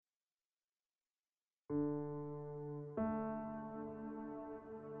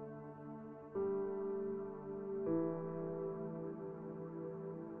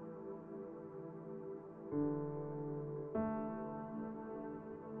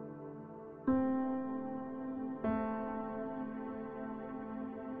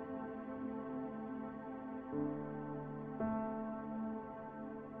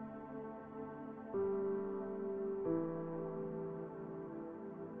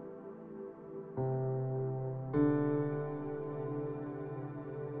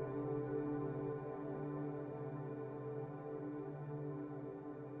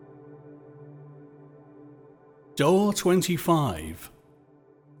Door 25,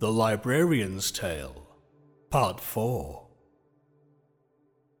 The Librarian's Tale, Part 4.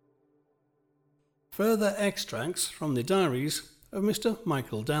 Further extracts from the diaries of Mr.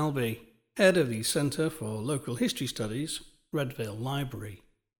 Michael Dalby, head of the Centre for Local History Studies, Redvale Library.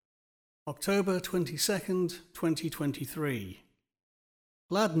 October 22nd, 2023.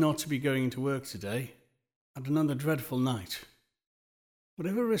 Glad not to be going to work today. Had another dreadful night.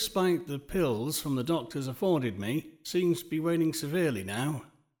 Whatever respite the pills from the doctors afforded me seems to be waning severely now.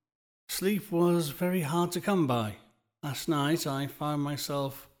 Sleep was very hard to come by. Last night I found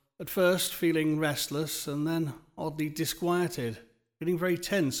myself at first feeling restless and then oddly disquieted, feeling very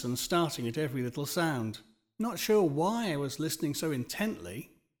tense and starting at every little sound. Not sure why I was listening so intently.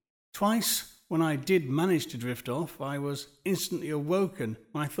 Twice, when I did manage to drift off, I was instantly awoken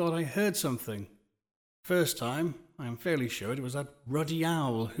when I thought I heard something. First time, I am fairly sure it was that ruddy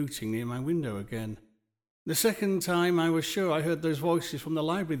owl hooting near my window again. The second time I was sure I heard those voices from the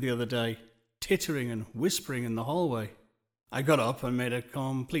library the other day, tittering and whispering in the hallway. I got up and made a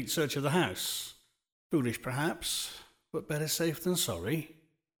complete search of the house. Foolish perhaps, but better safe than sorry.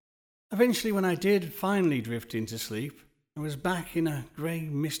 Eventually, when I did finally drift into sleep, I was back in a grey,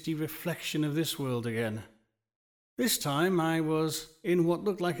 misty reflection of this world again. This time I was in what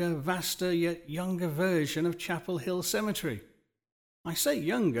looked like a vaster yet younger version of Chapel Hill Cemetery. I say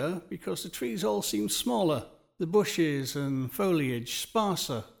younger because the trees all seemed smaller, the bushes and foliage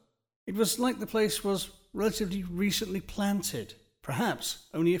sparser. It was like the place was relatively recently planted, perhaps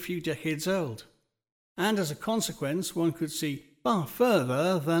only a few decades old. And as a consequence, one could see far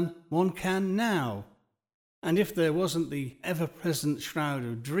further than one can now. And if there wasn't the ever-present shroud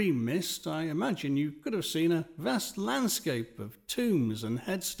of dream mist, I imagine you could have seen a vast landscape of tombs and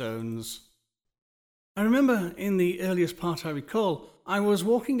headstones. I remember in the earliest part I recall, I was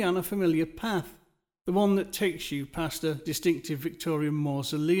walking down a familiar path, the one that takes you past a distinctive Victorian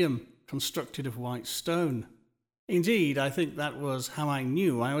mausoleum constructed of white stone. Indeed, I think that was how I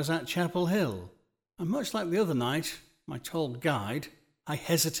knew I was at Chapel Hill. And much like the other night, my tall guide, I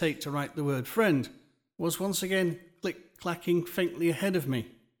hesitate to write the word friend, was once again click-clacking faintly ahead of me,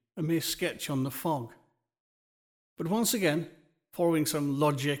 a mere sketch on the fog. But once again, following some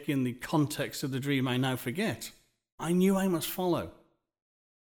logic in the context of the dream I now forget, I knew I must follow.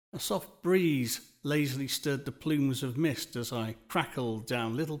 A soft breeze lazily stirred the plumes of mist as I crackled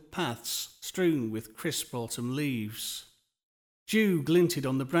down little paths strewn with crisp autumn leaves. Dew glinted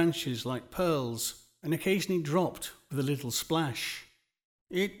on the branches like pearls and occasionally dropped with a little splash.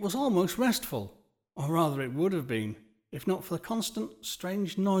 It was almost restful. Or rather it would have been, if not for the constant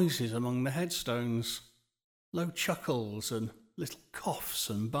strange noises among the headstones. Low chuckles and little coughs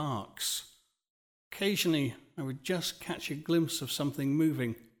and barks. Occasionally I would just catch a glimpse of something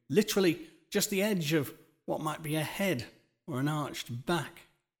moving, literally just the edge of what might be a head or an arched back.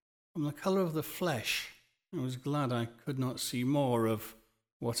 From the colour of the flesh, I was glad I could not see more of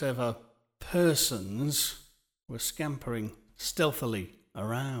whatever persons were scampering stealthily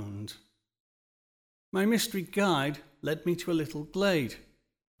around. My mystery guide led me to a little glade.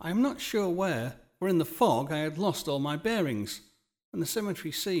 I am not sure where, for in the fog I had lost all my bearings, and the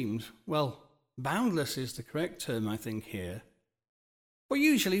cemetery seemed, well, boundless is the correct term, I think, here. For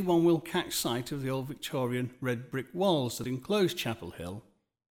usually one will catch sight of the old Victorian red brick walls that enclose Chapel Hill.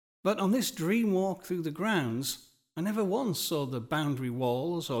 But on this dream walk through the grounds, I never once saw the boundary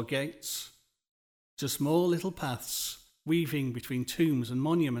walls or gates. Just small little paths, weaving between tombs and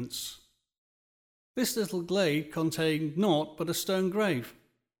monuments. This little glade contained naught but a stone grave,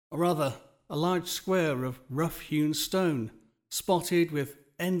 or rather a large square of rough-hewn stone, spotted with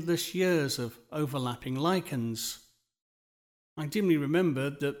endless years of overlapping lichens. I dimly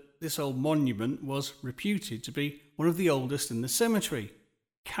remembered that this old monument was reputed to be one of the oldest in the cemetery,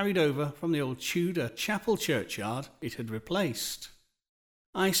 carried over from the old Tudor chapel churchyard it had replaced.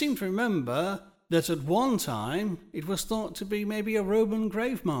 I seem to remember that at one time it was thought to be maybe a Roman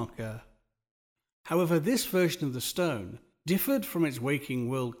grave marker. However, this version of the stone differed from its waking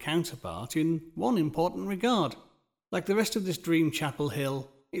world counterpart in one important regard. Like the rest of this dream Chapel Hill,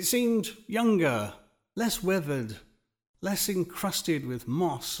 it seemed younger, less weathered, less encrusted with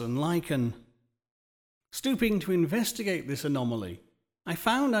moss and lichen. Stooping to investigate this anomaly, I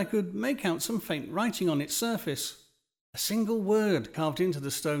found I could make out some faint writing on its surface, a single word carved into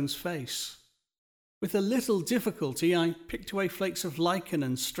the stone's face. With a little difficulty, I picked away flakes of lichen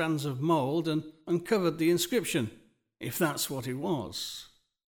and strands of mould and uncovered the inscription, if that's what it was.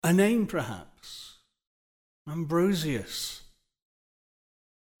 A name, perhaps. Ambrosius.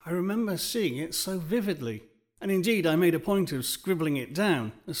 I remember seeing it so vividly, and indeed I made a point of scribbling it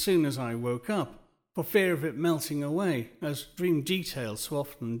down as soon as I woke up, for fear of it melting away, as dream details so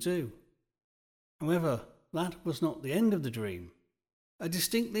often do. However, that was not the end of the dream. A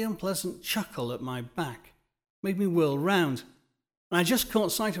distinctly unpleasant chuckle at my back made me whirl round, and I just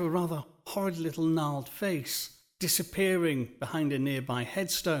caught sight of a rather horrid little gnarled face disappearing behind a nearby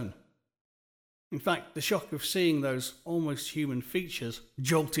headstone. In fact, the shock of seeing those almost human features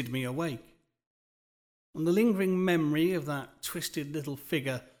jolted me awake. And the lingering memory of that twisted little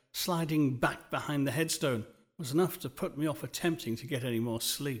figure sliding back behind the headstone was enough to put me off attempting to get any more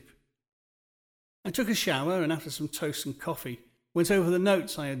sleep. I took a shower and after some toast and coffee, went over the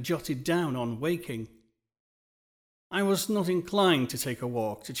notes I had jotted down on waking. I was not inclined to take a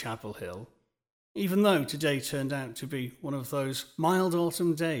walk to Chapel Hill, even though today turned out to be one of those mild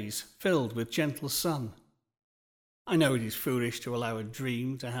autumn days filled with gentle sun. I know it is foolish to allow a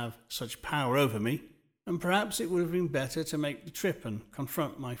dream to have such power over me, and perhaps it would have been better to make the trip and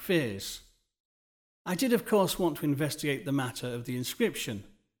confront my fears. I did, of course, want to investigate the matter of the inscription,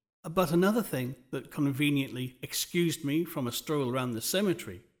 but another thing that conveniently excused me from a stroll around the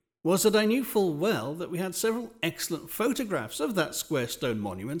cemetery was that I knew full well that we had several excellent photographs of that square stone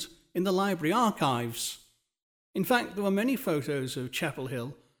monument in the library archives. In fact, there were many photos of Chapel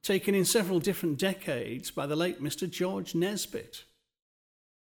Hill taken in several different decades by the late Mr. George Nesbitt.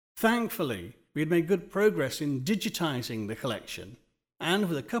 Thankfully, we had made good progress in digitizing the collection, and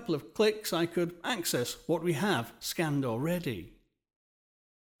with a couple of clicks I could access what we have scanned already.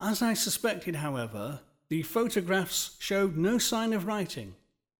 As I suspected, however, the photographs showed no sign of writing.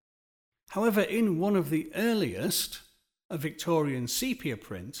 However, in one of the earliest, a Victorian sepia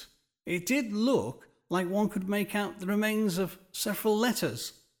print, it did look like one could make out the remains of several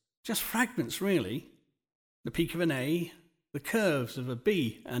letters, just fragments really. The peak of an A, the curves of a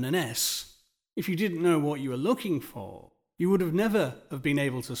B and an S. If you didn't know what you were looking for, you would have never have been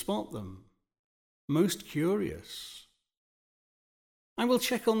able to spot them. Most curious. I will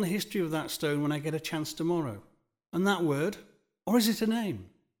check on the history of that stone when I get a chance tomorrow. And that word, or is it a name?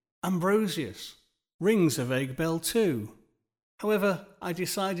 Ambrosius, rings a vague bell too. However, I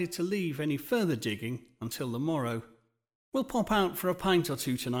decided to leave any further digging until the morrow. We'll pop out for a pint or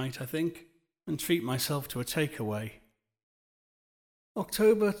two tonight, I think, and treat myself to a takeaway.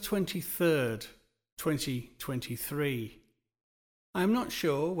 October 23rd, 2023. I am not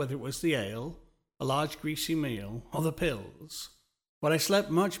sure whether it was the ale, a large greasy meal, or the pills, but I slept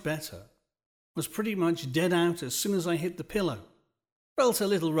much better. Was pretty much dead out as soon as I hit the pillow. Felt a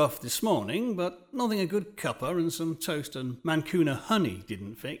little rough this morning, but nothing a good cuppa and some toast and Mancuna honey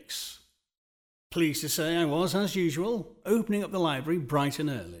didn't fix. Pleased to say I was, as usual, opening up the library bright and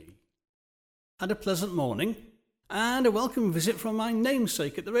early. Had a pleasant morning, and a welcome visit from my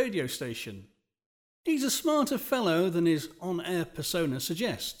namesake at the radio station. He's a smarter fellow than his on-air persona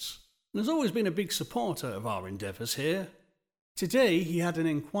suggests, and has always been a big supporter of our endeavours here. Today he had an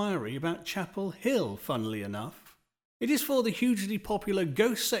inquiry about Chapel Hill, funnily enough. It is for the hugely popular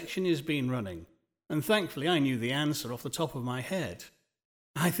ghost section he's been running, and thankfully I knew the answer off the top of my head.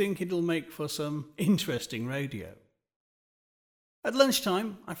 I think it'll make for some interesting radio. At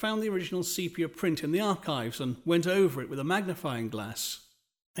lunchtime, I found the original sepia print in the archives and went over it with a magnifying glass.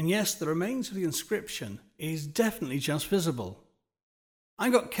 And yes, the remains of the inscription is definitely just visible. I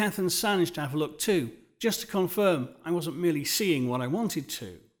got Kath and Sanj to have a look too, just to confirm I wasn't merely seeing what I wanted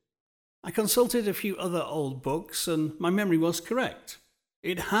to. I consulted a few other old books and my memory was correct.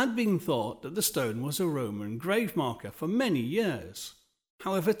 It had been thought that the stone was a Roman grave marker for many years.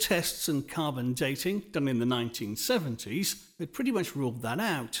 However, tests and carbon dating done in the 1970s had pretty much ruled that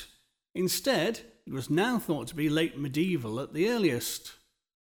out. Instead, it was now thought to be late medieval at the earliest.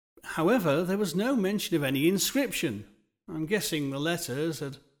 However, there was no mention of any inscription. I'm guessing the letters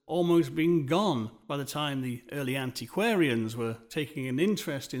had almost been gone by the time the early antiquarians were taking an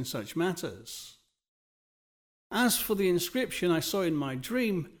interest in such matters. As for the inscription I saw in my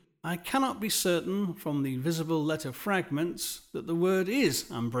dream, I cannot be certain from the visible letter fragments that the word is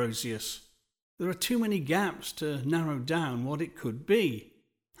Ambrosius. there are too many gaps to narrow down what it could be.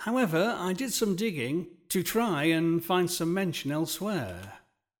 However, I did some digging to try and find some mention elsewhere.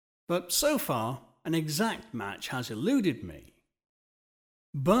 But so far, an exact match has eluded me.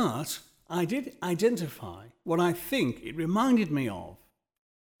 But I did identify what I think it reminded me of.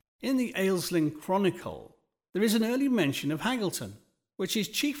 In the Aylesling Chronicle, there is an early mention of Haggleton, which is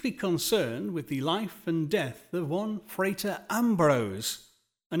chiefly concerned with the life and death of one Frater Ambrose,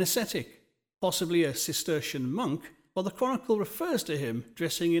 an ascetic, possibly a Cistercian monk, while the chronicle refers to him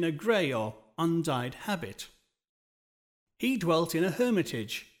dressing in a grey or undyed habit. He dwelt in a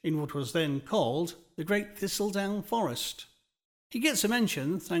hermitage in what was then called the Great Thistledown Forest. He gets a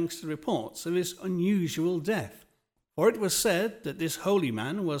mention thanks to reports of his unusual death, for it was said that this holy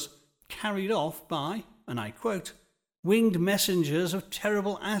man was carried off by, and I quote, winged messengers of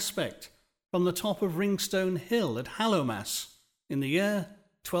terrible aspect from the top of Ringstone Hill at Hallowmas in the year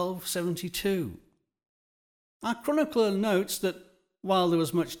 1272. Our chronicler notes that while there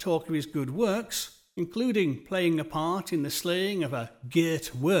was much talk of his good works, including playing a part in the slaying of a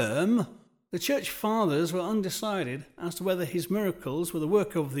girt worm, the church fathers were undecided as to whether his miracles were the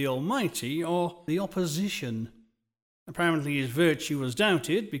work of the Almighty or the opposition. Apparently his virtue was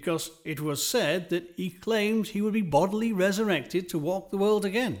doubted because it was said that he claimed he would be bodily resurrected to walk the world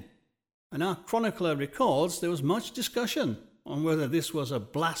again. And our chronicler records there was much discussion on whether this was a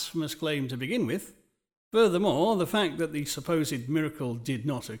blasphemous claim to begin with. Furthermore, the fact that the supposed miracle did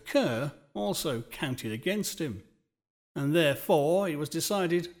not occur also counted against him, and therefore it was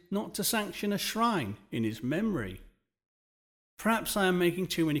decided not to sanction a shrine in his memory. Perhaps I am making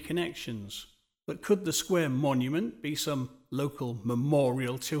too many connections, but could the square monument be some local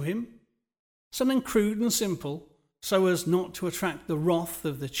memorial to him? Something crude and simple, so as not to attract the wrath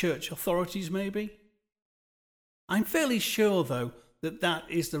of the church authorities, maybe? I'm fairly sure, though, that that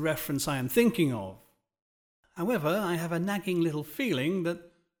is the reference I am thinking of. However, I have a nagging little feeling that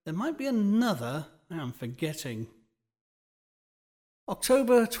there might be another I am forgetting.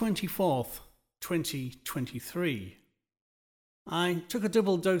 October 24th, 2023. I took a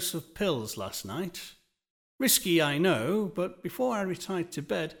double dose of pills last night. Risky, I know, but before I retired to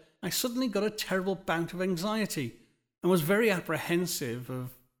bed, I suddenly got a terrible bout of anxiety and was very apprehensive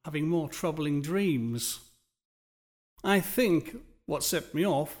of having more troubling dreams. I think what set me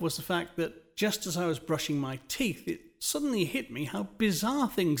off was the fact that just as I was brushing my teeth, it suddenly hit me how bizarre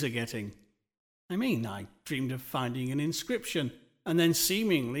things are getting. I mean, I dreamed of finding an inscription and then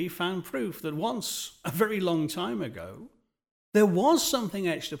seemingly found proof that once, a very long time ago, there was something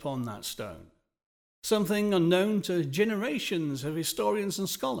etched upon that stone, something unknown to generations of historians and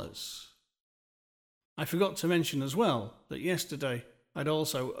scholars. I forgot to mention as well that yesterday I'd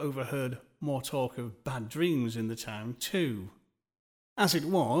also overheard more talk of bad dreams in the town too. As it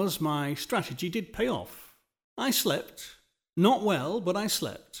was, my strategy did pay off. I slept. Not well, but I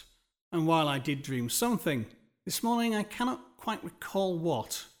slept. And while I did dream something, this morning I cannot quite recall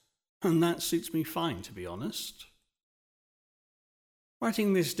what, and that suits me fine, to be honest.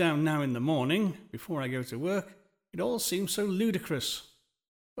 Writing this down now in the morning, before I go to work, it all seems so ludicrous.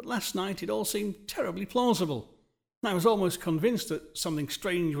 But last night it all seemed terribly plausible. I was almost convinced that something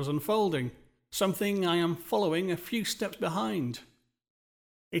strange was unfolding, something I am following a few steps behind.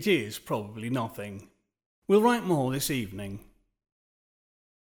 It is probably nothing. We'll write more this evening.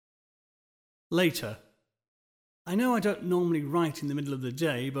 Later. I know I don't normally write in the middle of the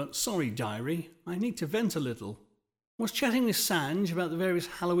day, but sorry, diary, I need to vent a little. I was chatting with Sanj about the various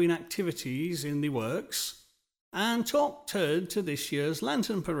Halloween activities in the works, and talk turned to this year's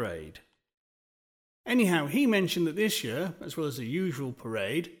lantern parade. Anyhow, he mentioned that this year, as well as the usual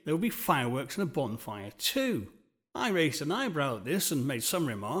parade, there will be fireworks and a bonfire too. I raised an eyebrow at this and made some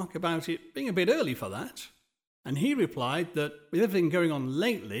remark about it being a bit early for that. And he replied that with everything going on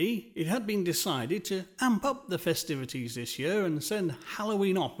lately, it had been decided to amp up the festivities this year and send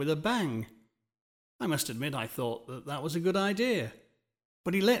Halloween off with a bang. I must admit I thought that that was a good idea.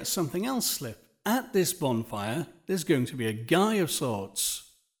 But he let something else slip. At this bonfire, there's going to be a guy of sorts.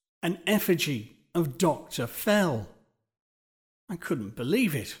 An effigy of Dr. Fell. I couldn't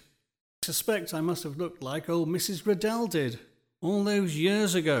believe it. I suspect I must have looked like old Mrs. Riddell did, all those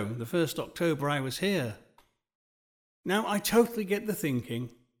years ago, the first October I was here. Now, I totally get the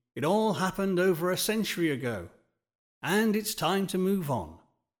thinking. It all happened over a century ago, and it's time to move on.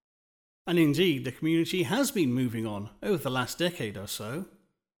 And indeed, the community has been moving on over the last decade or so.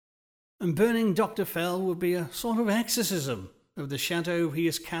 And burning Dr. Fell would be a sort of exorcism of the shadow he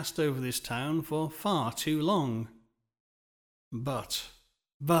has cast over this town for far too long. But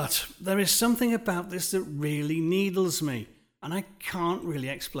there is something about this that really needles me, and I can't really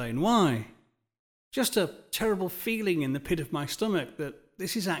explain why. Just a terrible feeling in the pit of my stomach that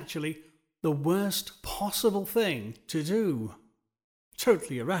this is actually the worst possible thing to do.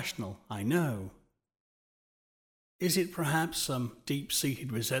 Totally irrational, I know. Is it perhaps some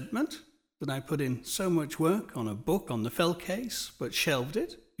deep-seated resentment that I put in so much work on a book on the fell case, but shelved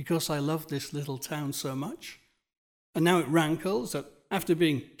it because I loved this little town so much? And now it rankles that after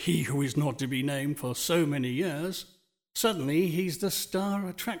being he who is not to be named for so many years, suddenly he's the star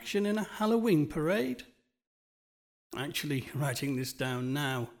attraction in a Halloween parade? Actually, writing this down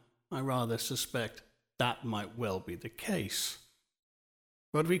now, I rather suspect that might well be the case.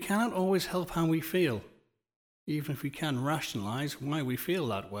 But we cannot always help how we feel, even if we can rationalise why we feel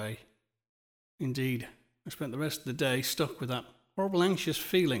that way. Indeed, I spent the rest of the day stuck with that horrible anxious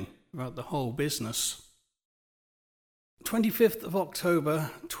feeling about the whole business. 25th of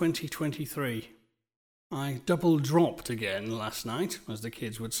October 2023. I double dropped again last night, as the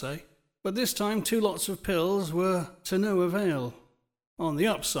kids would say, but this time 2 lots of pills were to no avail. On the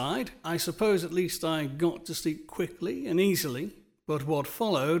upside, I suppose at least I got to sleep quickly and easily, but what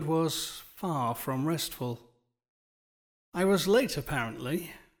followed was far from restful. I was late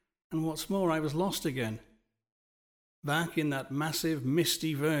apparently, and what's more, I was lost again. Back in that massive,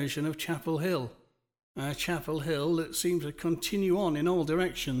 misty version of Chapel Hill, a Chapel Hill that seemed to continue on in all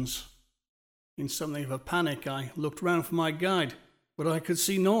directions. In something of a panic, I looked round for my guide, but I could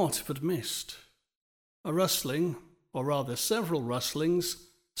see naught but mist. A rustling, or rather several rustlings,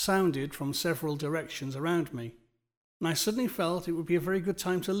 sounded from several directions around me, and I suddenly felt it would be a very good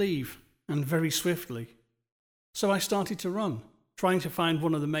time to leave, and very swiftly. So I started to run, trying to find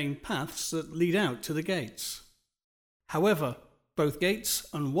one of the main paths that lead out to the gates. However, both gates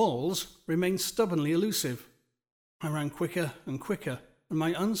and walls remained stubbornly elusive. I ran quicker and quicker, and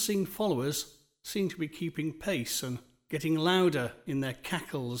my unseen followers seemed to be keeping pace and getting louder in their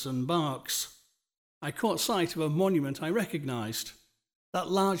cackles and barks. I caught sight of a monument I recognised, that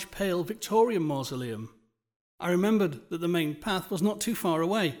large pale Victorian mausoleum. I remembered that the main path was not too far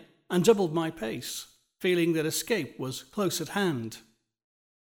away, and doubled my pace, feeling that escape was close at hand.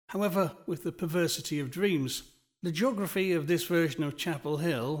 However, with the perversity of dreams, the geography of this version of Chapel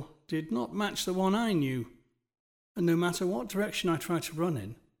Hill did not match the one I knew, and no matter what direction I tried to run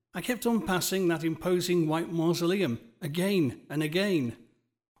in, I kept on passing that imposing white mausoleum again and again,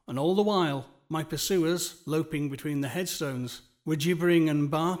 and all the while my pursuers, loping between the headstones, were gibbering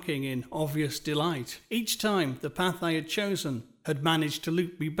and barking in obvious delight each time the path I had chosen had managed to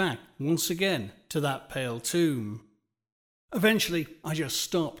loop me back once again to that pale tomb. Eventually I just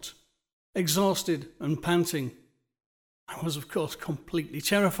stopped, exhausted and panting. I was of course completely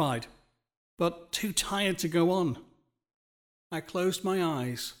terrified, but too tired to go on. I closed my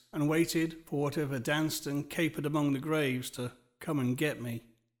eyes and waited for whatever danced and capered among the graves to come and get me.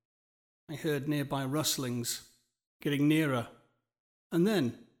 I heard nearby rustlings, getting nearer, and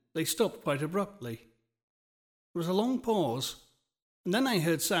then they stopped quite abruptly. There was a long pause, and then I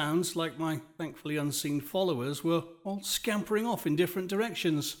heard sounds like my thankfully unseen followers were all scampering off in different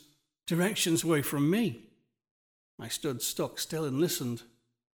directions away from me. I stood stock still and listened.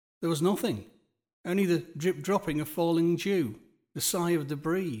 There was nothing, only the drip-dropping of falling dew, the sigh of the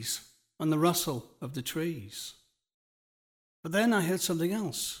breeze, and the rustle of the trees. But then I heard something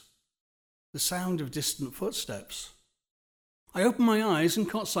else, the sound of distant footsteps. I opened my eyes and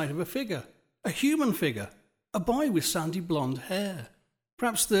caught sight of a figure, a human figure, a boy with sandy blonde hair,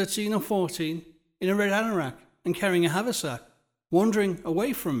 perhaps 13 or 14, in a red anorak and carrying a haversack, wandering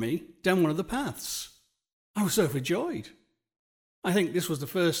away from me down one of the paths. I was overjoyed. I think this was the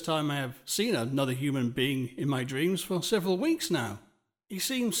first time I have seen another human being in my dreams for several weeks now. He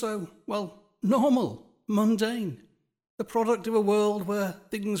seemed so, normal, mundane, the product of a world where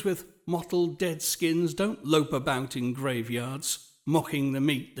things with mottled dead skins don't lope about in graveyards, mocking the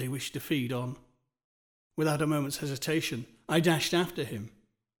meat they wish to feed on. Without a moment's hesitation, I dashed after him,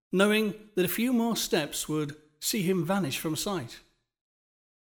 knowing that a few more steps would see him vanish from sight.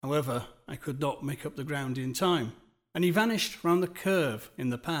 However, I could not make up the ground in time, and he vanished round the curve in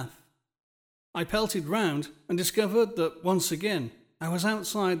the path. I pelted round and discovered that once again I was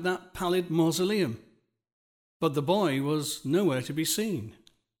outside that pallid mausoleum. But the boy was nowhere to be seen.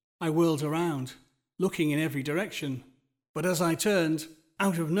 I whirled around, looking in every direction, but as I turned,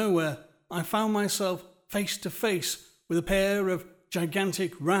 out of nowhere, I found myself face to face with a pair of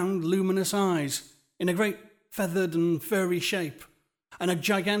gigantic, round, luminous eyes in a great feathered and furry shape, and a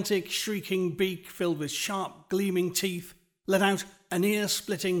gigantic, shrieking beak filled with sharp, gleaming teeth let out an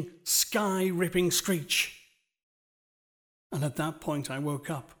ear-splitting, sky-ripping screech. And at that point I woke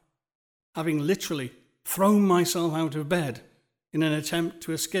up, having literally thrown myself out of bed in an attempt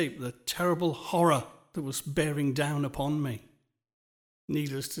to escape the terrible horror that was bearing down upon me.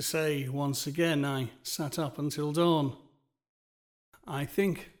 Needless to say, once again I sat up until dawn. I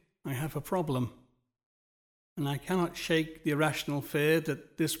think I have a problem, and I cannot shake the irrational fear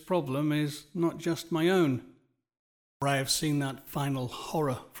that this problem is not just my own, for I have seen that final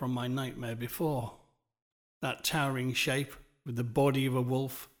horror from my nightmare before. That towering shape with the body of a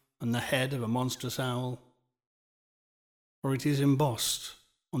wolf and the head of a monstrous owl. For it is embossed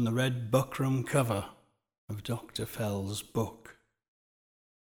on the red buckram cover of Dr. Fell's book.